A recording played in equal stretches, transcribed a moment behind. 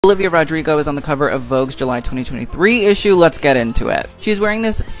Olivia Rodrigo is on the cover of Vogue's July 2023 issue. Let's get into it. She's wearing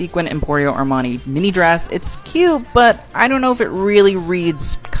this sequin Emporio Armani mini dress. It's cute, but I don't know if it really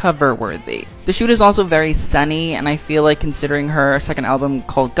reads cover-worthy. The shoot is also very sunny, and I feel like considering her second album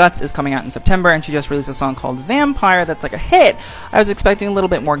called Guts is coming out in September, and she just released a song called Vampire that's like a hit, I was expecting a little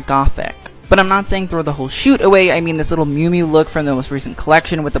bit more gothic. But I'm not saying throw the whole shoot away. I mean this little Miu Miu look from the most recent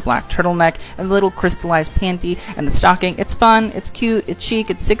collection with the black turtleneck and the little crystallized panty and the stocking. It's fun, it's cute, it's chic,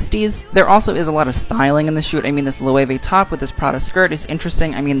 it's 60s. There also is a lot of styling in the shoot. I mean this Loewe top with this Prada skirt is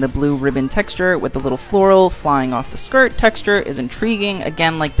interesting. I mean the blue ribbon texture with the little floral flying off the skirt texture is intriguing.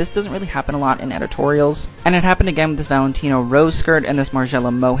 Again, like this doesn't really happen a lot in editorials. And it happened again with this Valentino rose skirt and this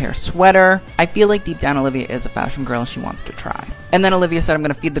Margiela mohair sweater. I feel like deep down Olivia is a fashion girl she wants to try. And then Olivia said, I'm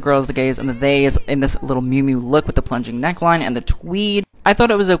gonna feed the girls, the gays, and the theys in this little Miu Miu look with the plunging neckline and the tweed. I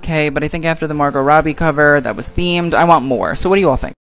thought it was okay, but I think after the Margot Robbie cover that was themed, I want more. So what do you all think?